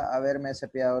gustaría haberme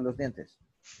cepillado los dientes.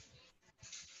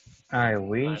 I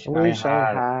wish I wish I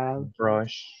had had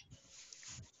brushed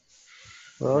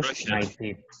brushed my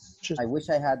teeth. I wish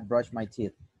I had brushed my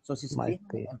teeth. So, si se my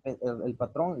fijan, teeth. el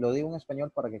patrón, lo digo en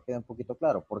español para que quede un poquito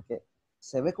claro, porque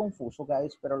se ve confuso,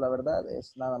 guys, pero la verdad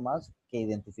es nada más que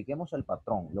identifiquemos el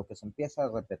patrón, lo que se empieza a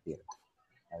repetir.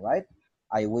 All right?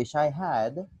 I wish I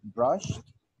had brushed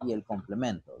y el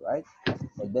complemento, right?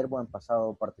 El verbo en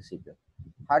pasado participio.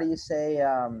 How do you say,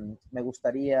 me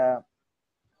gustaría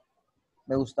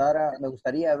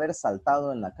haber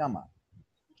saltado en la cama?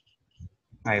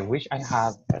 I wish I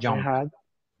had I jumped. had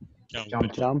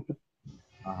jumped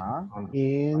Ajá.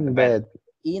 in bed.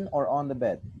 In or on the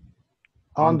bed?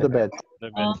 On the bed.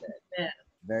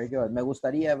 Very good. Me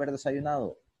gustaría haber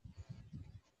desayunado.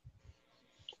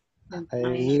 I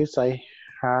wish I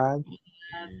had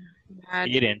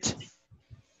Didn't.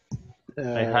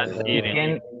 I had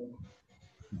eaten.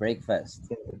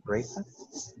 Breakfast.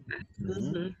 Breakfast.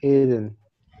 eaten.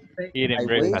 Eating I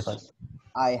breakfast.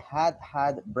 I had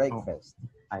breakfast.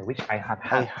 I wish I had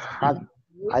I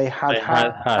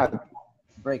had. had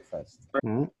Breakfast.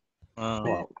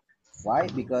 Oh. Why?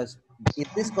 Because it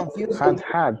is confusing.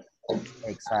 Had.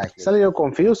 Exactly. It's a little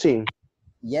confusing.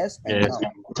 Yes and Yes. no.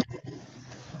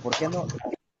 ¿Por qué no?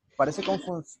 Parece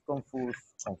confuso.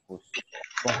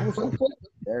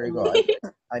 There you go.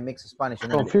 I mix Spanish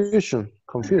and English.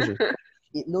 Confusion.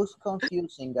 It looks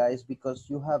confusing, guys, because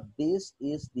you have this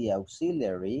is the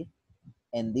auxiliary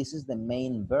and this is the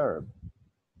main verb.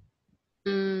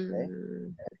 Okay?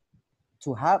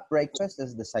 To have breakfast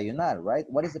is desayunar, right?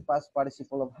 What is the past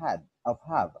participle of had? Of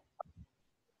have?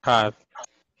 Had.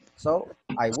 So,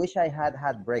 I wish I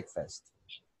had breakfast.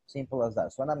 Simple as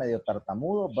that. Suena medio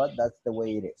tartamudo, but that's the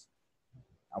way it is.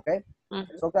 Okay?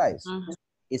 So, guys,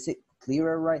 is it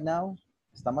clearer right now?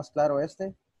 ¿Está más claro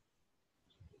este?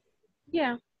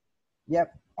 Yeah.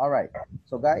 Yep. All right.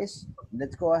 So, guys,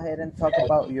 let's go ahead and talk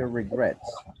about your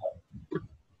regrets.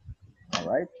 All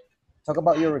right. Talk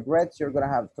about your regrets. You're going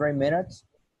to have 3 minutes.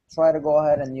 Try to go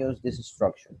ahead and use this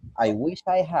structure. I wish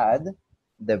I had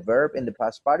the verb in the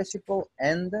past participle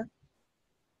and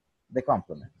the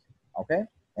complement. Okay?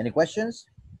 Any questions?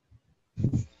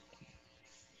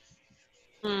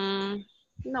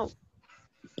 No.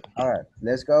 All right.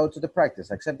 Let's go to the practice.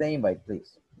 Accept the invite,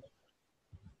 please.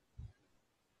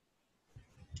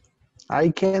 I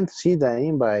can't see the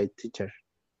invite, teacher.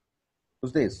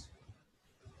 Who's this?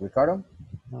 Ricardo?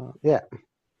 Yeah.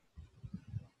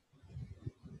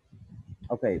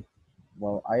 Okay.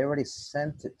 Well, I already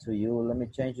sent it to you. Let me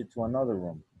change it to another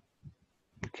room.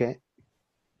 Okay.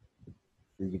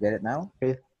 Did you get it now?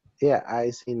 Okay. Yeah, I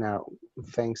see now.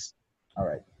 Thanks. All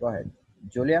right. Go ahead.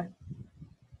 Julia?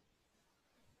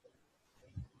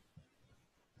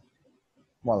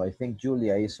 Well, I think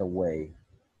Julia is away.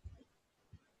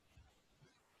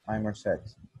 Timer set.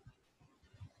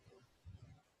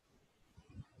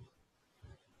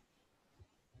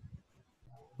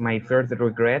 My first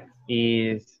regret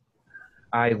is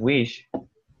I wish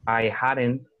I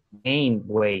hadn't gained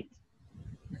weight.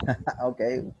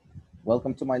 Okay.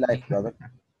 Welcome to my life, brother.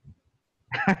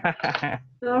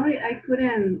 Sorry, I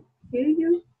couldn't hear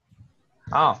you.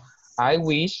 Oh, I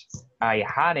wish I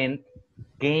hadn't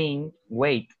gained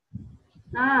weight.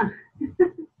 Ah.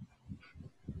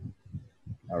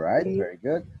 All right. Very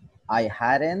good. I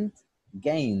hadn't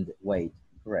gained weight.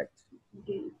 Correct.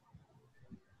 Okay.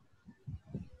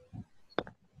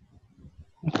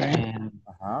 Okay. And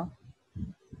Uh-huh.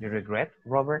 you regret,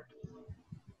 Robert?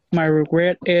 My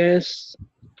regret is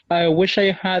I wish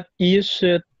I had used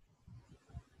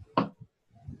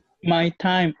my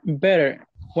time better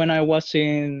when I was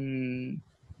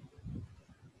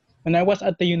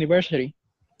at the university.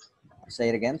 Say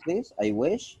it again, please. I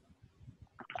wish.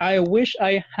 I wish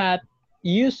I had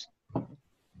used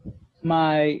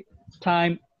my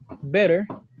time better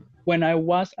when I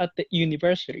was at the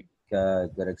university.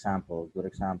 Good example. Good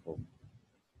example.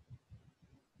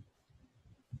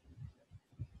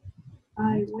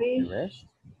 I wish Rest.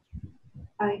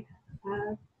 I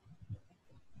had.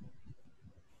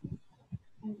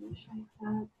 I wish I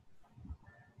had.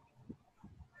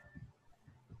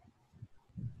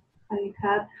 I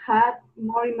had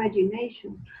more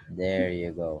imagination. There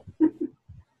you go.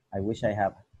 I wish I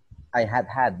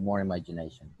had more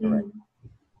imagination. Correct.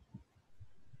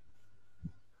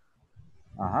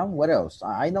 What else?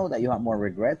 I know that you have more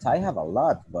regrets. I have a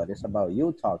lot, but it's about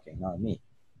you talking, not me.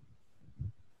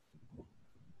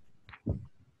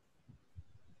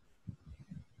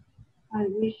 I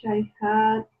wish I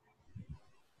had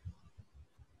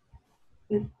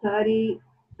studied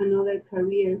another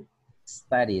career.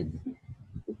 Studied.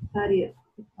 Studied.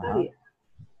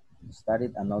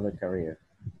 Studied another career.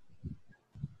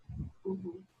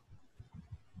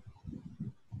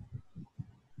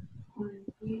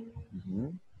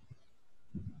 Mhm.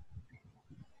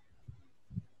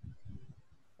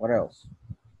 What else?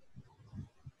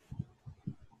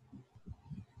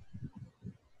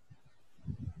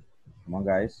 Come on,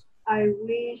 guys. I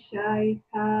wish I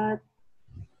had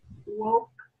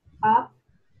woke up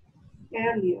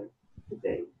earlier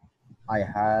today. I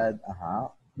had,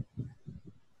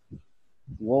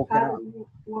 woken up.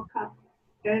 Woke up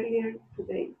earlier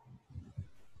today.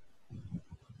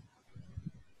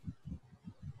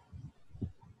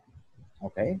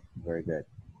 Okay, very good.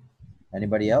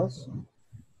 Anybody else?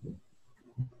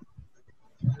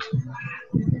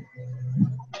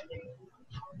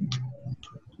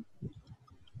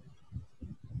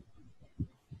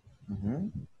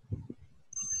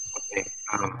 Okay.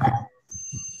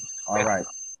 All right.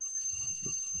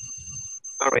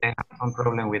 Sorry, I have some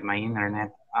problem with my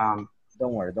internet.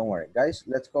 Don't worry. Guys,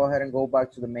 let's go ahead and go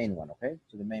back to the main one, okay?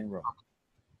 To the main room.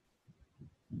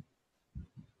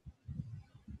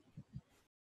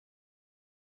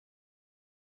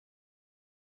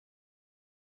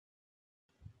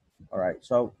 All right,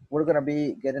 so we're gonna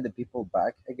be getting the people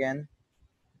back again.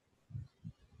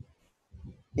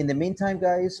 In the meantime,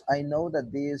 guys, I know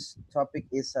that this topic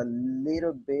is a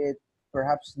little bit,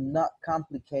 perhaps not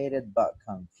complicated, but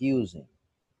confusing.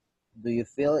 Do you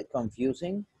feel it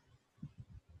confusing?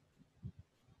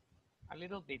 a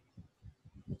little bit.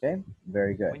 Okay,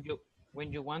 very good.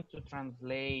 When you want to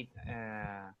translate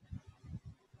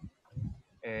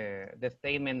the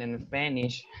statement in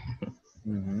Spanish,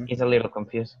 it's a little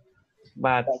confused.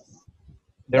 But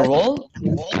the role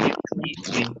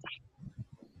is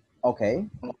okay.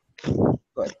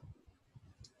 Good.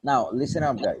 Now listen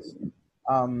up, guys.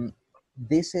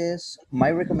 This is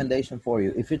my recommendation for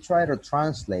you. If you try to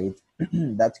translate,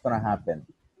 that's gonna happen.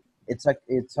 It's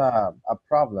a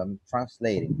problem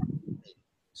translating.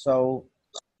 So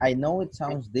I know it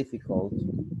sounds difficult,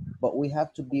 but we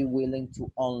have to be willing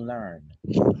to unlearn.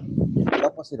 The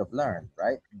opposite of learn,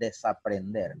 right?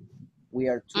 Desaprender. We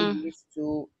are too used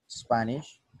to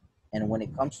Spanish, and when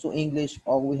it comes to English,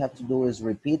 all we have to do is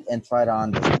repeat and try to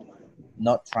understand,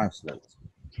 not translate.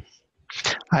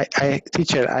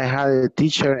 Teacher, I had a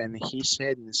teacher and he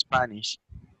said in Spanish,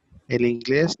 el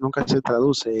inglés nunca se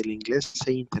traduce, el inglés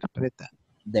se interpreta.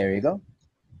 There you go.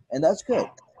 And that's good.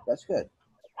 That's good.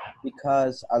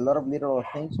 Because a lot of little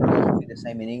things are going to be the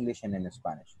same in English and in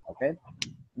Spanish. Okay.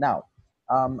 Now,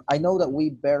 I know that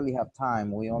we barely have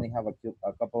time. We only have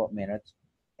a couple of minutes.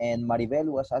 And Maribel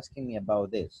was asking me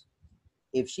about this.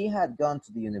 If she had gone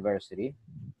to the university,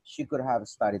 she could have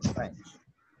studied French.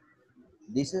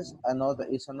 This is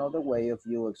another way of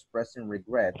you expressing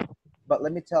regret. But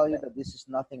let me tell you that this is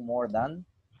nothing more than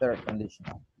third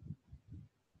conditional.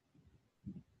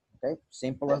 Okay,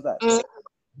 simple as that.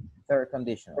 Third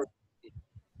conditional.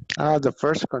 The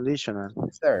first conditional.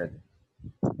 Third.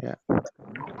 Yeah.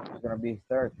 It's going to be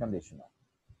third conditional.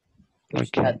 If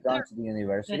she had gone to the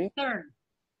university. The third.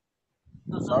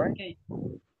 Sorry? Okay.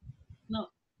 No,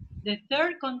 the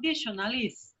third conditional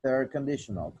is. Third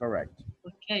conditional, correct.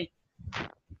 Okay.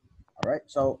 All right,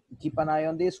 so keep an eye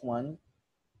on this one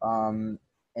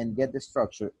and get the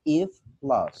structure. If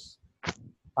plus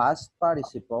past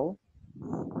participle,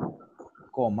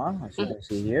 comma, as you can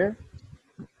see here,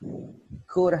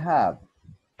 could have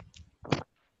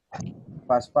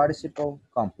past participle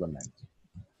complement.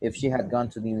 If she had gone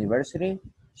to the university,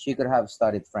 she could have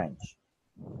studied French.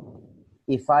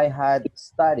 If I had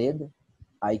studied,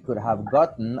 I could have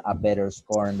gotten a better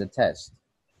score in the test.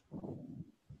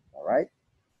 All right.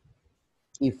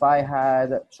 If I had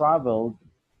traveled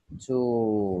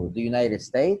to the United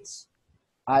States,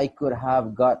 I could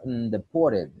have gotten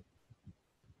deported.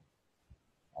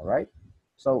 All right.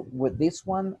 So with this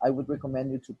one, I would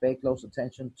recommend you to pay close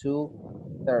attention to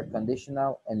third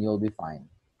conditional and you'll be fine.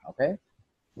 Okay.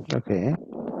 Okay.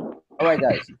 All right,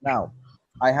 guys. Now,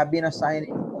 I have been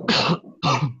assigning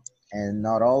homework, and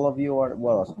not all of you are,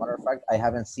 well, as a matter of fact, I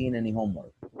haven't seen any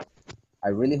homework. I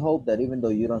really hope that even though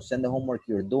you don't send the homework,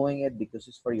 you're doing it because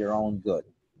it's for your own good.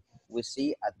 We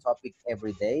see a topic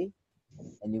every day,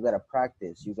 and you got to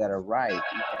practice. You got to write. You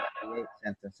got to create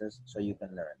sentences so you can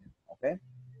learn it, okay?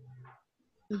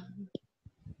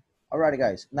 Alrighty,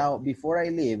 guys. Now, before I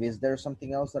leave, is there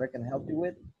something else that I can help you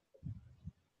with?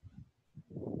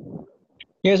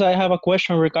 Yes, I have a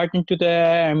question regarding to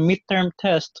the midterm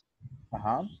test.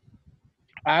 Uh-huh.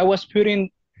 I was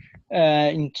putting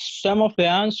in some of the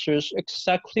answers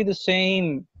exactly the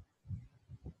same.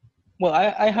 Well,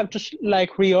 I have just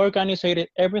like reorganized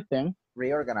everything.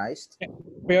 Reorganized.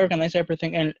 Reorganize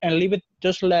everything and leave it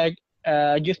just like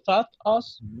you thought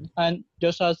us, and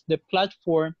just as the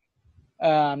platform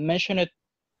mentioned it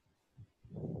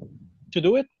to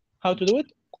do it, how to do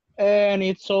it, and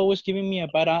it's always giving me a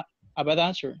bad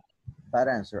answer. Bad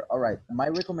answer. All right. My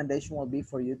recommendation will be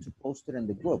for you to post it in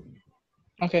the group.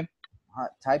 Okay.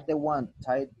 Type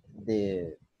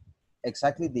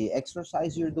exactly the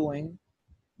exercise you're doing,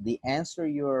 the answer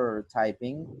you're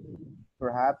typing,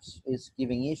 perhaps is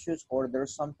giving issues, or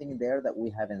there's something there that we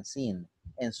haven't seen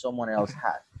and someone else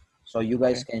had. So you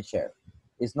guys can share.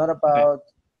 It's not about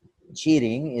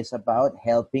cheating, it's about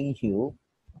helping you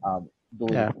do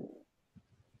it.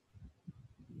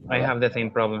 I have the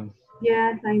same problem.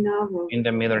 Yes, I know. In the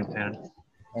midterm.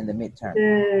 In the midterm.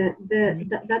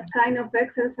 That kind of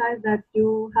exercise that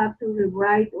you have to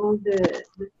rewrite all the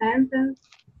sentence.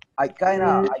 I kind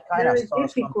of saw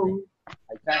difficult. something.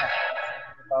 I kind of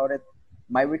about it.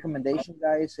 My recommendation,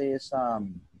 guys, is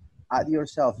add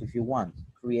yourself if you want.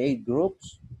 Create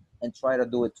groups and try to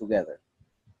do it together.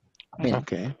 I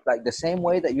mean, like the same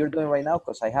way that you're doing right now,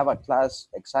 because I have a class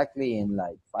exactly in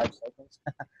like 5 seconds.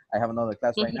 I have another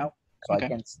class right now, so I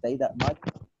can't stay that much.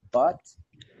 But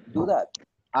do that.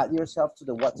 Add yourself to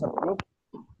the WhatsApp group,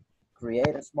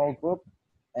 create a small group,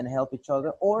 and help each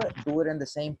other, or do it in the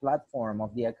same platform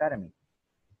of the academy.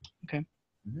 Okay.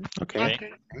 Okay.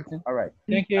 All right.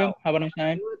 Thank you. Have a nice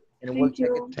night. And we'll check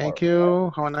it tomorrow. Thank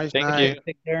you. Have a nice night.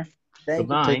 Take care. Thank Good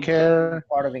you. night. Take care.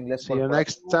 Part of English. See you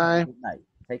next time. Good night.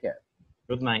 Take care.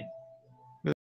 Good night.